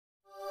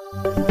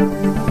Hi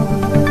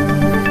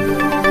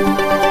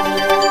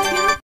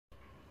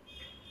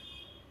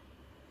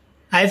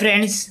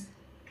friends,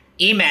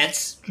 E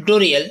maths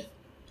tutorial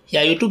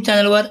या YouTube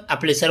चॅनलवर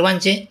आपले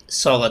सर्वांचे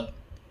स्वागत.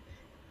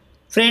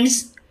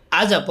 फ्रेंड्स,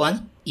 आज आपण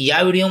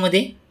या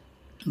व्हिडिओमध्ये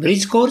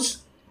bridge course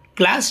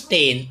class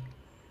 10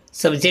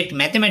 subject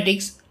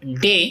mathematics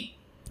day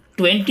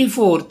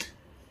 24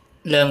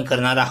 learn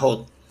करणार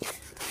आहोत.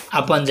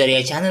 आपण जर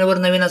या चॅनलवर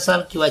नवीन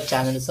असाल किंवा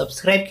चॅनल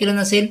सबस्क्राईब केलं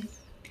नसेल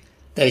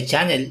तर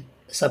चॅनल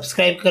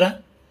सबस्क्राईब करा,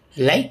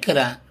 लाईक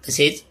करा,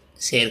 तसेच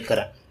शेअर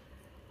करा.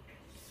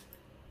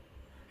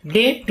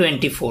 Day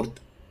 24.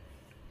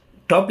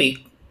 Topic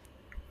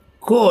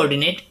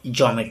Coordinate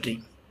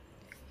Geometry.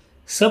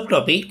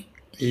 Subtopic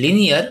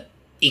Linear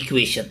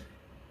Equation.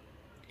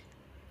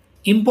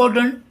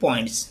 Important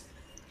points.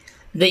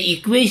 The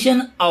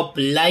equation of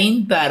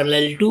line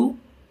parallel to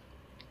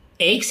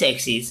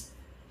x-axis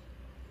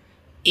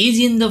is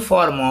in the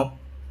form of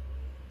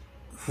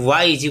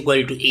y is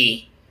equal to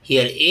a.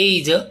 Here a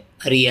is a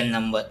real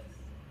number.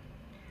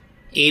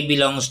 A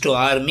belongs to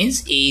R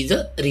means a is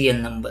a real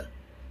number.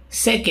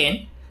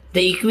 Second,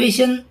 the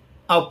equation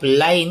of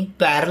line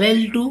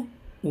parallel to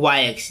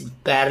y-axis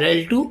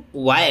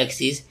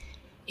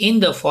in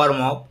the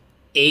form of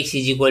x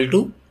is equal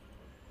to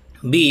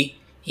b.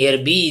 Here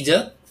b is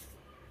a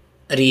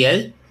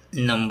real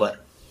number.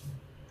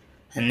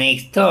 And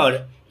next,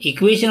 third,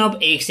 equation of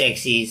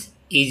x-axis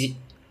is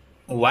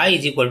y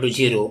is equal to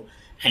 0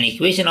 and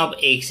equation of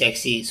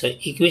x-axis, so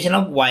equation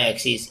of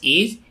y-axis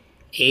is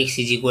x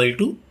is equal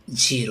to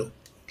 0.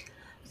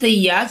 तर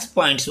याच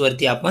points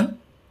वरती आपण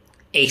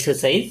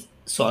exercise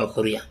solve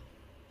करूया.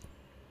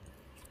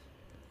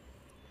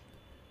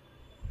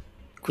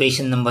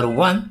 Question number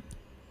 1.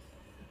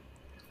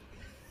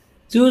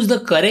 Choose the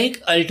correct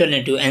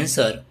alternative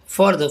answer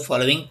for the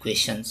following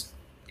questions.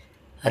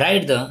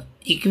 Write the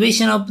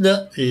equation of the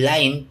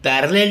line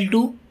parallel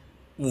to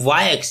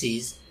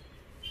y-axis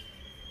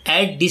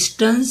at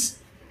distance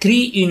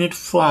 3 units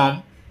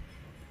from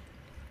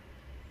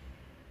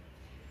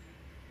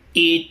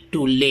it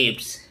to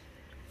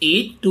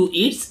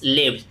its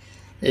left.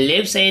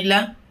 Left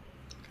साईडला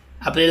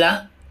आपल्याला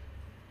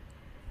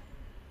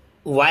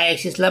Y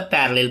ॲक्सिसला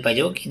parallel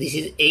पाहिजे. Okay, this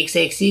is x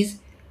axis,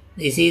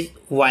 this is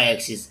why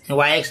axis.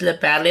 Y ॲक्सिसला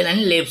parallel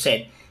आणि left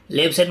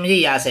side म्हणजे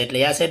या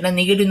साईडला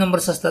negative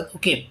numbers असतात.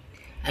 Okay,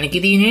 आणि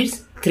किती युनिट्स?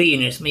 3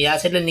 युनिट्स. मग या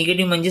साईडला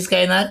निगेटिव्ह म्हणजेच काय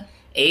येणार?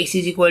 X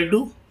is equal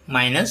to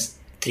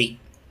 -3.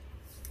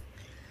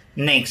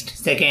 Next,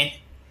 second,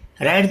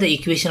 write the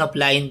equation of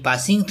line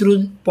passing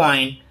through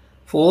point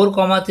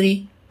 4,3,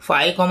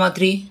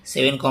 5,3,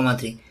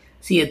 7,3.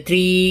 See a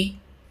 3,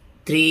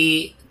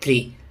 3,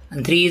 3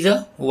 and 3 is a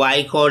y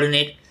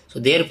coordinate,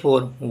 so therefore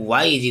y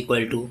is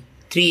equal to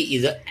 3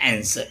 is the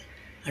answer.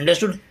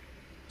 Understood?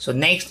 So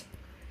next,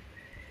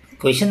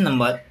 question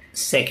number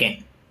 2.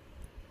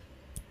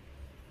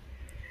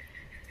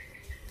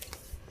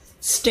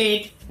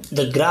 State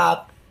the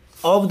graph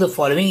of the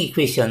following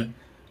equation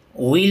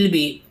will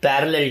be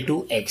parallel to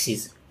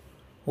axis.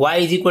 Y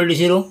is equal to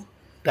 0,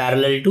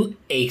 parallel to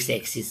x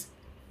axis.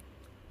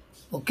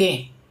 Okay,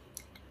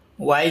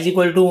 y is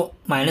equal to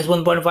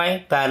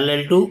 -1.5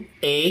 parallel to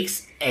x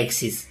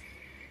axis.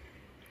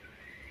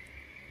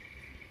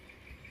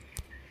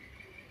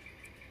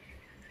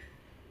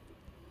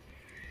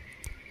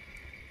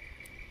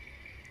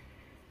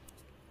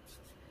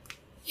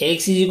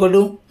 X is equal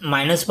to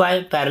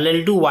 -5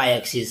 parallel to y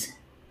axis.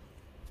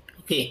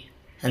 Okay,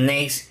 and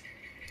next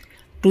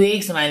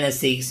 2x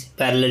 - 6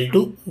 parallel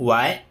to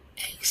y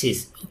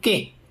axis. Okay,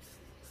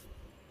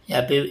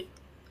 यहाँ पे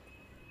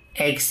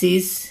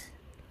axis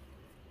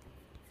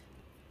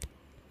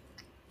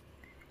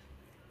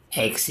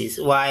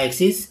y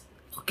axis.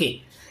 Okay,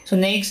 so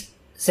next,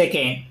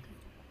 second,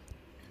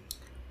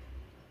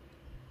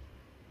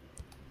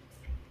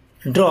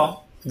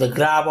 draw the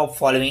graph of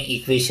following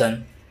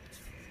equation.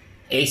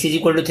 X is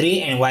equal to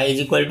 3 and y is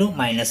equal to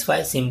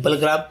 -5. Simple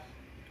graph.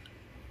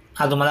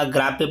 हा तुम्हाला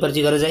graph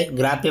पेपरची गरज आहे.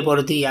 Graph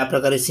पेपरवरती या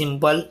प्रकारे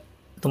simple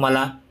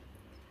तुम्हाला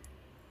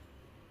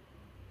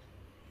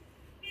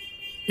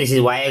दिस is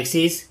why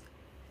axis,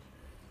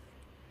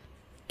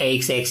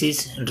 x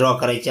axis draw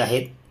करायचे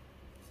आहेत.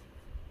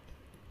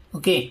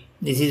 Okay,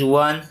 this is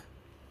 1,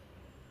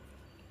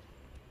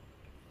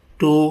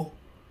 2,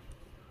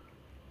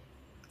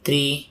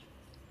 3,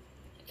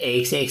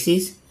 x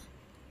axis,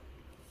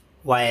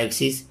 y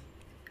axis,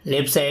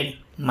 left side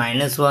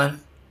 -1,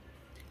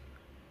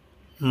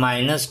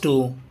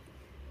 -2.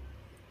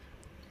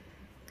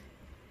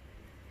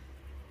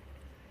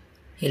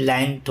 He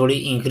line थोड़ी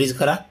इंक्रीज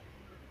करा.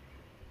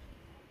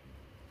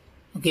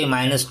 Okay,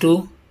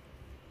 -2,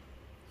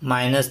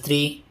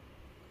 -3,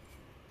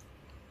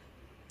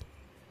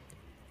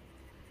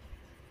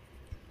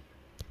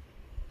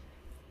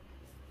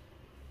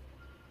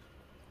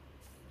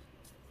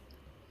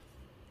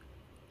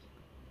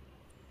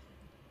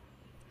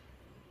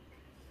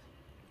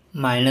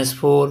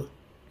 -4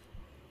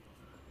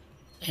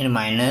 and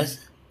 -5.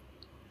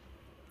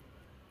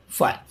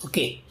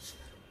 Okay,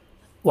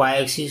 y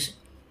axis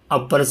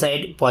upper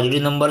side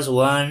positive numbers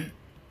 1,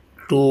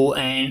 2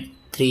 and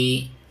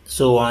 3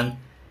 so on.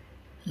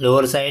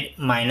 Lower side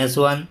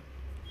 -1,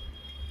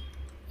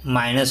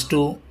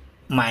 -2,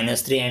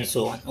 -3 and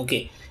so on. Okay,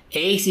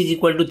 x is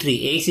equal to 3.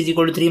 x is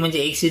equal to 3 म्हणजे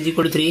x is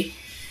equal to 3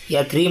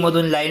 या 3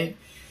 मधून line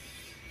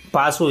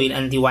pass होईल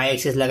आणि ती y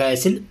ॲक्सिसला काय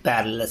असेल,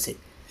 parallel असेल.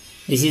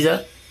 दिस is a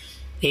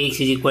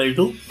x is equal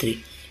to 3.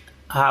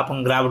 हा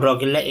आपण ग्राफ ड्रॉ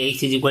केलेला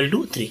x is equal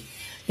to 3.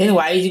 Then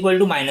y is equal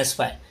to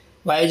 -5.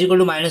 y is equal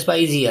to -5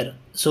 is here.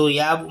 So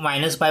या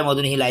 -5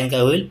 मधून ही लाईन काय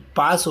होईल,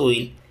 पास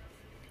होईल.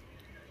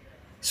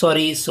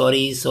 Sorry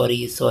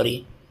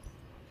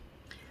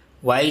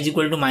y is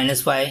equal to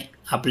 -5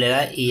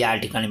 आपल्याला या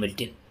ठिकाणी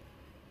भेटतील.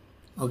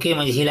 ओके,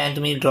 म्हणजे ही लाईन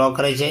तुम्ही ड्रॉ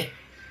करायची आहे.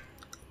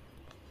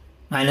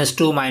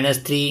 -2,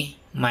 -3,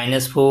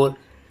 -4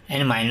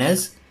 and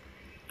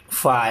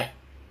 -5.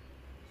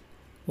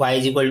 y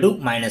is equal to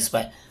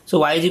 -5. So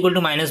y is equal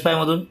to -5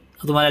 मधून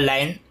तुम्हाला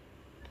लाईन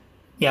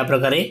या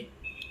प्रकारे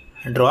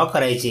ड्रॉ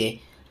करायची आहे.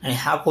 आणि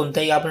हा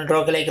कोणताही आपण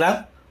ड्रॉ केला आहे graph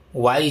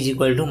y is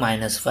equal to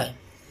 -5.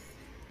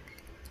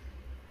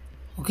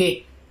 Okay,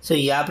 so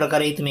या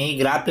प्रकारे तुम्ही ही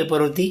ग्राफ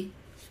पेपरवरती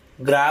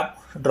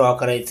ग्राफ ड्रॉ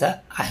करायचा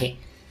आहे.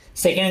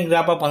 सेकंड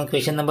ग्राफ आपण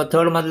क्वेश्चन नंबर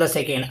 3 मधला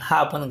सेकंड हा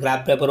आपण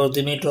ग्राफ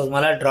पेपरवरती मी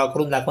तुम्हाला ड्रॉ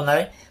करून दाखवणार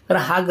आहे.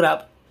 कारण हा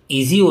ग्राफ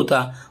इझी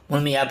होता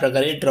म्हणून मी या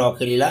प्रकारे ड्रॉ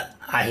केलेला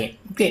आहे.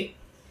 Okay,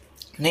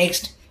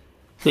 next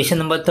question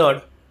number 3.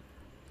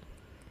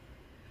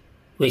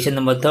 Question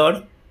number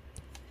 3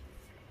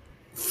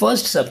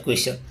 first sub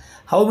question.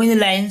 How many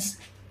lines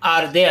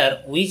R there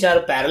which are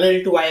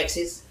parallel to y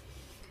axis?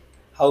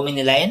 How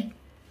many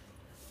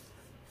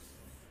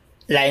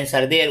lines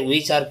are there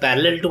which are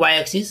parallel to y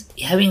axis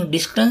having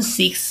distance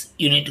 6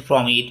 unit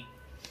from it.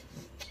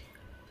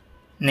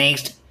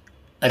 Next,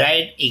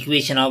 write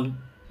equation of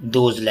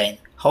those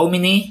lines. How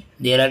many?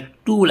 There are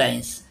 2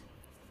 lines.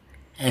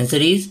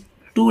 Answer is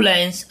 2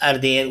 lines are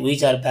there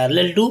which are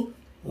parallel to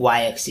y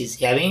axis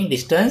having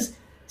distance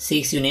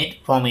 6 unit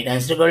from it.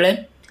 Answer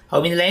correct.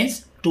 How many lines?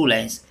 2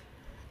 lines.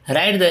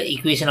 Write the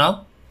equation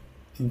of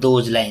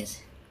those lines.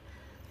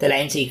 The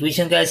lines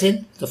equation काय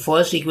असेल? The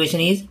first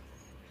equation is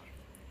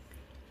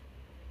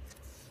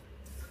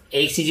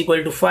x is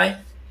equal to 5,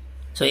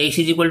 so x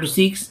is equal to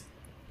 6,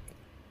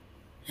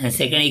 and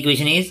second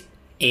equation is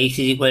x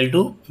is equal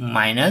to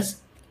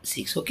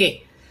 -6. Okay,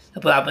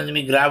 आपण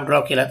तुम्ही graph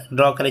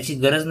draw करायची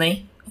गरज नाही.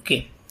 Okay,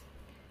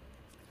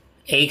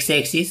 x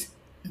axis,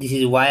 this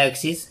is y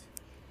axis.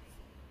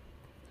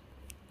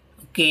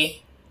 Okay,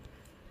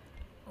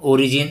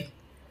 origin.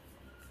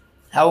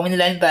 How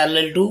many line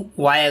parallel to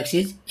y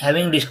axis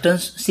having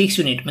distance 6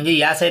 unit? म्हणजे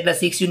या साईडला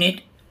 6 unit,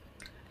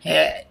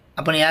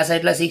 आपण या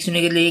साईडला 6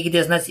 युनिट घेतले, हे किती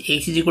असणार,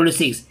 x इज इक्वल टू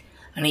 6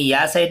 आणि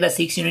या साईडला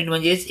 6 युनिट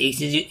म्हणजेच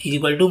x is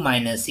equal to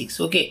 -6.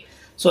 Okay,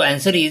 so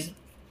answer is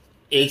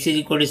x is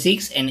equal to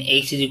 6 and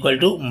x is equal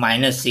to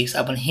 -6.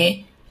 आपण हे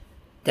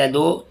त्या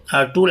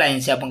 2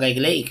 लाईन्सचे आपण काय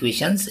केलं,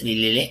 इक्वेशन्स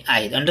लिहिलेले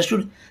आहेत.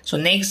 Understood. So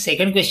next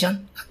second question.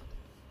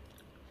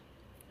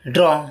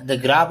 Draw the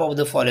graph of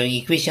the following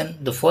equation.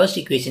 The first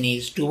equation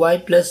is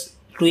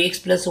 2x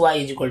plus y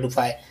is equal to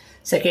 5.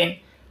 Second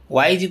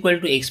y is equal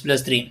to x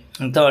plus 3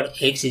 and third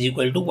x is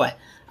equal to y.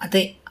 आता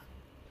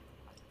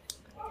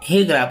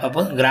हे graph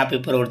आपण graph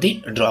पेपरवरती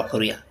draw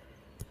करूया.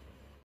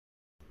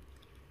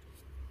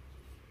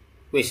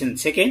 Question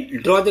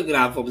second. Draw the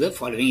graph of the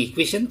following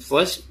equation.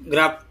 First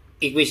graph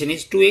equation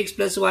is 2x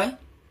plus y.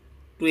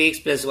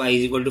 2x plus y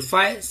is equal to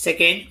 5.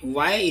 Second,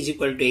 y is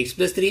equal to x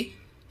plus 3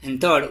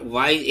 and third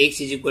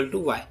x is equal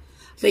to y.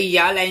 तर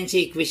या लाईनचे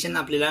equation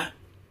आपल्याला,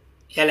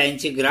 या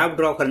लाईनचे graph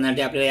draw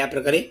करण्यासाठी आपल्याला या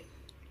प्रकारे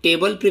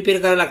टेबल प्रिपेअर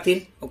करावं लागतील.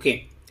 ओके,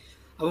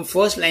 आपण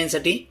फर्स्ट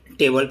लाईनसाठी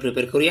टेबल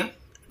प्रिपेअर करूया.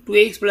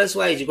 2x plus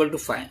y is equal to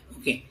 5.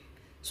 Okay,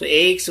 so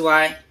x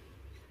y.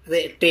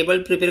 आता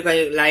table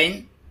prepare line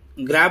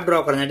graph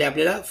draw करण्यासाठी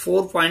आपल्याला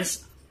 4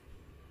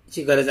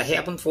 पॉईंट्सची गरज आहे.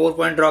 आपण 4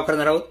 पॉईंट ड्रॉ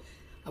करणार आहोत.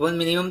 आपण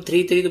मिनिमम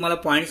 3 तरी तुम्हाला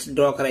पॉईंट्स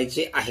ड्रॉ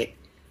करायचे आहेत.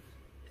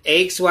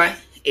 x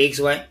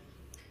y.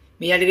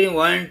 मी या ठिकाणी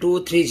 1 2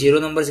 3 0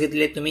 नंबर्स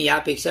घेतले. तुम्ही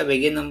यापेक्षा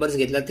वेगळे नंबर्स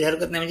घेतला तरी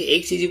हरकत नाही. म्हणजे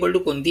x इज इक्वल टू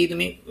कोणतीही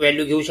तुम्ही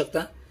व्हॅल्यू घेऊ शकता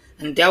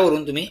आणि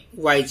त्यावरून तुम्ही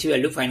y ची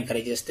व्हॅल्यू फाइंड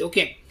करायची असते.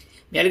 ओके,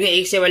 मी या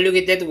ठिकाणी x च्या व्हॅल्यू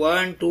घेतल्यात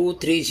 1 2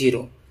 3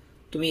 0.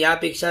 तुम्ही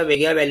यापेक्षा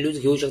वेगळ्या व्हॅल्यूज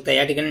घेऊ शकता.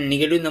 या ठिकाणी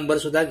निगेटिव्ह नंबर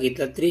सुद्धा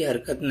घेतला तरी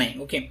हरकत नाही.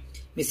 ओके,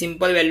 मी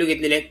सिंपल व्हॅल्यू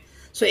घेतलेले आहेत.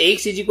 So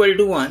x is equal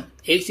to 1.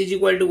 x is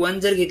equal to 1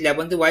 जर घेतले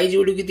आपण तर y ची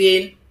व्हॅल्यू किती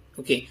येईल.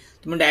 ओके,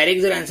 तुम्ही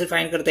डायरेक्ट जर आन्सर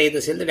फाइंड करता येत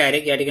असेल तर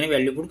डायरेक्ट या ठिकाणी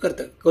व्हॅल्यू पुट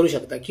करू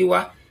शकता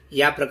किंवा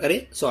या प्रकारे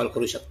सॉल्व्ह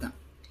करू शकता.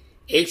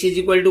 x is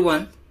equal to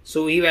 1.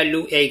 So he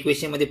value या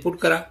इक्वेशन मध्ये पुट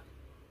करा.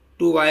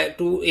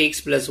 2x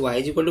plus y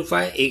is equal to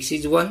 5. x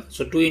is 1,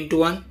 so 2 into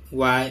 1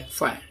 y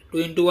 5.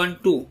 2 into 1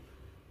 2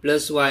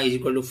 plus y is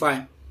equal to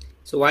 5.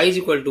 So y is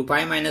equal to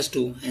 5 minus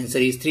 2.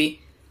 Answer is 3.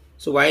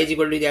 So y is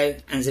equal to the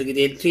answer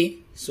किती आहे 3.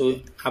 So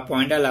हा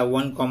point आला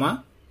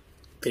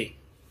 1,3.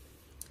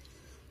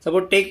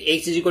 Suppose take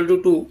x is equal to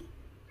 2.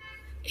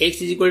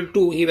 x is equal to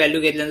 2 he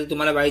value घेतल्यानंतर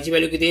तुम्हाला y ची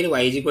value किती येईल.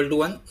 y is equal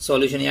to 1.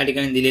 Solution या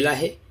ठिकाणी दिलेला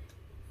आहे.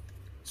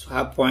 सो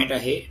हा पॉइंट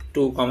आहे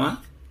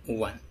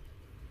 2,1.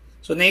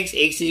 So next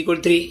x is equal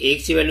 3,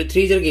 एक्सची value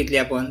 3 जर घेतली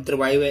आपण तर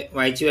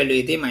वायची व्हॅल्यू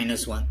येते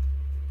 -1.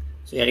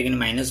 सो या ठिकाणी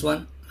 -1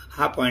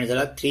 हा पॉईंट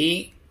झाला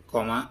 3,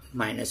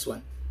 -1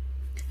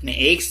 आणि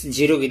एक्स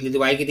 0 घेतली तर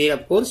वाय किती येईल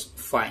ऑफकोर्स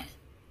 5.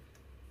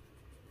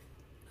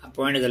 हा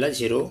पॉईंट झाला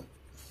 0,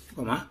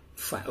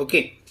 5.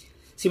 ओके.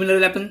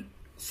 सिमिलरली आपण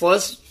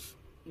फर्स्ट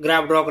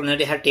ग्राफ ड्रॉ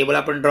करण्यासाठी हा टेबल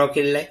आपण ड्रॉ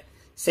केलेला आहे.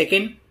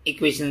 सेकंड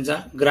इक्वेशनचा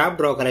ग्राफ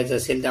ड्रॉ करायचा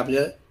असेल तर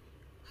आपल्याला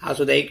हा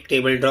सुद्धा एक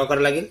टेबल ड्रॉ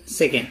करावा लागेल.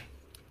 Second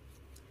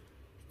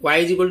y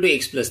is equal to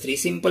x plus 3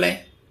 simple आहे.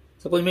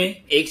 सपोज मी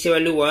एक्सची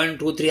व्हॅल्यू 1,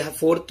 2, 3 हा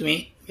फोर्थ तुम्ही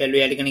व्हॅल्यू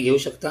या ठिकाणी घेऊ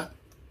शकता.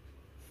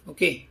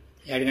 ओके.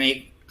 या ठिकाणी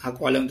एक हा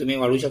कॉलम तुम्ही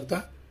वाढवू शकता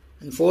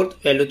आणि फोर्थ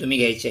व्हॅल्यू तुम्ही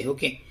घ्यायची आहे.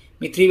 ओके.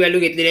 मी 3 व्हॅल्यू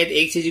घेतलेली आहेत.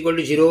 X is equal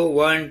to 0,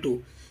 1, 2.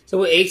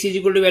 Suppose x is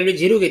equal to value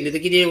 0 घेतली तर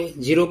किती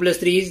 0 plus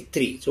 3 is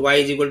 3. So y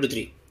is equal to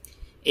 3.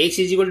 X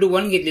is equal to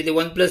 1 घेतली तर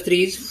 1 प्लस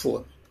 3 इज 4.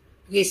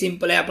 ओके.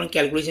 सिंपल आहे. आपण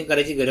कॅल्क्युलेशन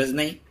करायची गरज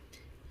नाही.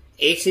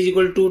 X is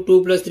equal to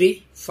 2 plus 3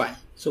 5.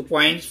 So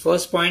point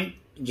first point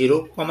 0,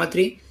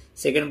 3.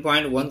 Second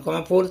point 1,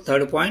 4.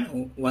 Third point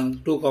 1,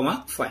 2,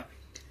 5.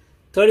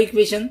 Third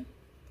equation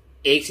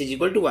x is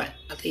equal to Y.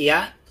 आता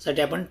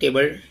यासाठी आपण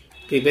टेबल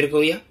प्रिपेअर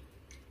करूया.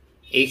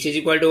 X is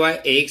equal to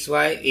Y, x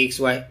Y, x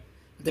Y.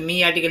 आता मी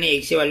या ठिकाणी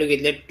एक्सची value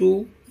घेतली 2,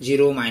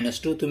 0,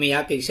 -2. तुम्ही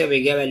यापेक्षा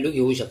वेगळ्या व्हॅल्यू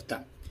घेऊ शकता.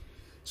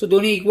 सो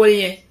दोन्ही इक्वल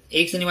आहे.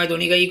 एक्स आणि वाय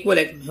दोन्ही काही इक्वल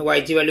आहेत.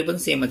 वायची व्हॅल्यू पण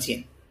सेमच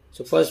येईल.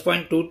 So first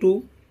point 2, 2.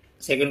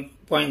 Second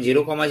point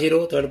 0,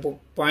 0. Third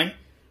point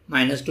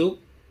 -2,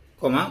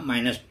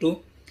 -2.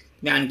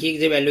 मी आणखी एक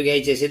जे व्हॅल्यू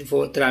घ्यायची असेल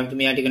 4 तर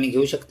तुम्ही या ठिकाणी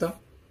घेऊ शकता.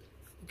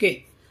 ओके.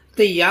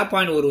 तर या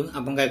पॉईंटवरून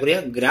आपण काय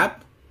करूया ग्राफ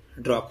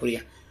ड्रॉ करूया.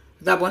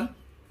 आता आपण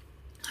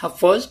हा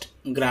फर्स्ट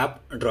ग्राफ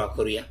ड्रॉ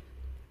करूया.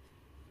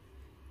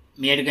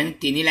 मी या ठिकाणी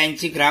तिन्ही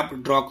लाईनची ग्राफ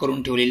ड्रॉ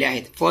करून ठेवलेले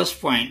आहेत.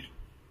 First point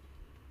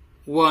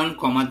 1,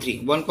 3.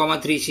 1,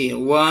 3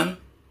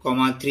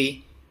 1,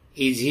 3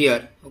 is here.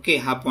 Okay.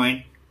 हा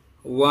point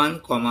 1,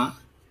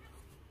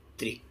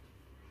 3.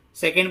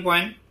 Second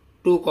point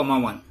 2,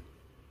 1.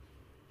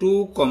 2,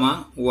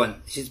 1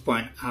 this is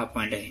point. हा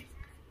पॉइंट आहे.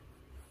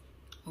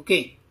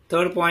 ओके.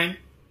 Third point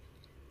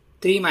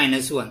 3,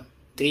 -1.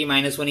 3,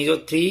 -1 इज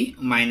 3,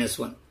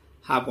 -1.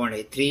 हा पॉइंट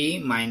आहे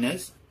 3,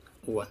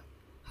 -1.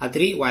 हा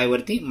 3 y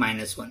वरती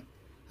 -1.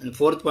 आणि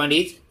फोर्थ पॉइंट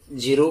इज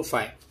 0,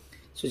 5.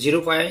 सो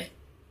 0, 5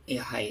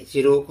 आहे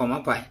 0,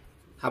 5.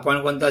 हा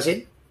पॉइंट कोणता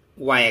असेल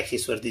y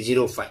ऍक्सिस वरती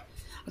 0, 5.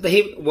 आता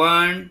हे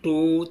 1,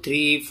 2,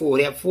 3, 4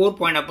 या 4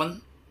 पॉइंट आपण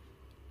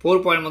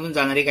 4 पॉइंट मधून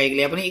जाणारे काय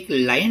केले आपण एक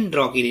लाईन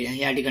ड्रॉ केलेली आहे.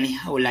 या ठिकाणी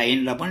हा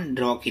लाईन आपण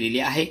ड्रॉ केलेली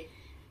आहे.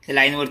 त्या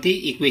लाईनवरती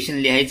इक्वेशन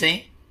लिहायचं आहे.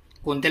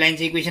 कोणत्या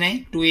लाईनचं इक्वेशन आहे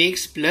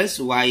 2x plus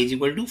y is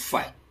equal to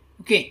 5.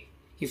 Okay.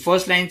 He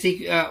first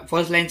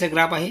लाईनचा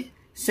ग्राफ आहे.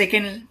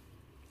 सेकंड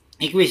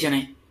इक्वेशन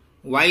आहे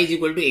y is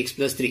equal to x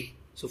plus 3.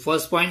 So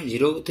first point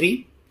 0, 3.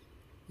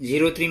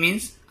 0, 3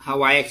 means हा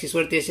y ऍक्सिस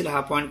वरती असेल.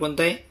 हा पॉइंट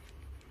कोणता आहे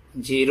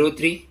 0,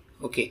 3.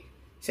 ओके.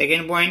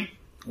 Second point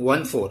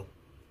 1, 4.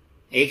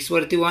 एक्स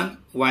वरती 1,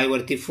 y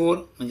वरती 4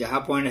 म्हणजे हा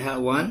पॉइंट हा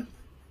 1,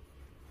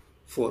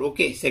 4.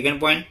 ओके. सेकंड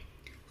पॉइंट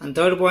आणि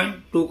थर्ड पॉइंट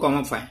 2,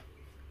 5.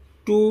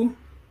 2,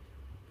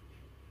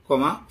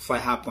 5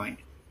 हा पॉइंट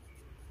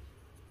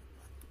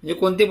म्हणजे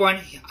कोणते पॉइंट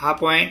हा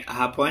पॉइंट,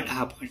 हा पॉइंट,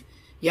 हा पॉइंट.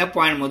 या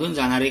पॉइंट मधून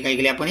जाणारे काय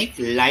केले आपण एक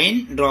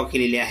लाईन ड्रॉ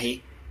केलेली आहे.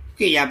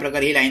 ओके. या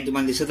प्रकारे ही लाईन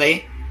तुम्हाला दिसत आहे.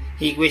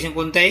 ही इक्वेशन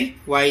कोणतं आहे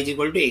y is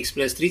equal to x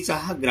plus 3 चा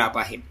हा ग्राफ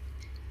आहे.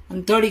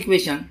 आणि third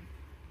equation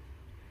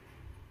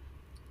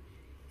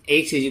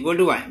x is equal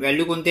to Y.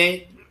 Value कोणते आहे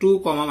 2,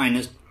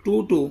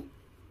 -2, 2.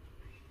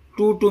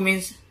 2, 2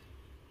 मीन्स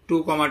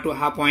 2, 2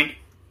 हा पॉइंट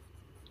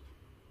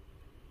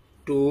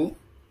 2,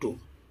 2.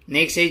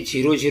 नेक्स्ट आहे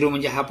 0, 0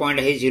 म्हणजे हा पॉइंट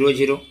आहे 0,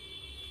 0.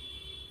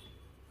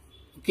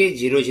 ओके.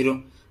 0, 0.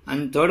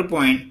 आणि थर्ड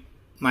पॉइंट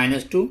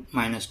 -2,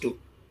 -2.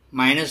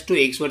 -2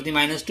 एक्स वरती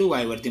 -2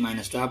 y वरती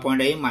 -2 हा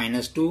पॉइंट आहे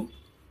 -2,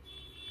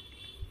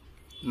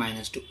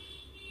 -2.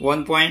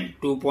 1 पॉइंट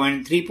 2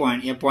 पॉइंट 3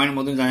 पॉइंट या पॉइंट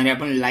मधून जाणारे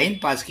आपण लाईन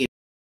पास केली.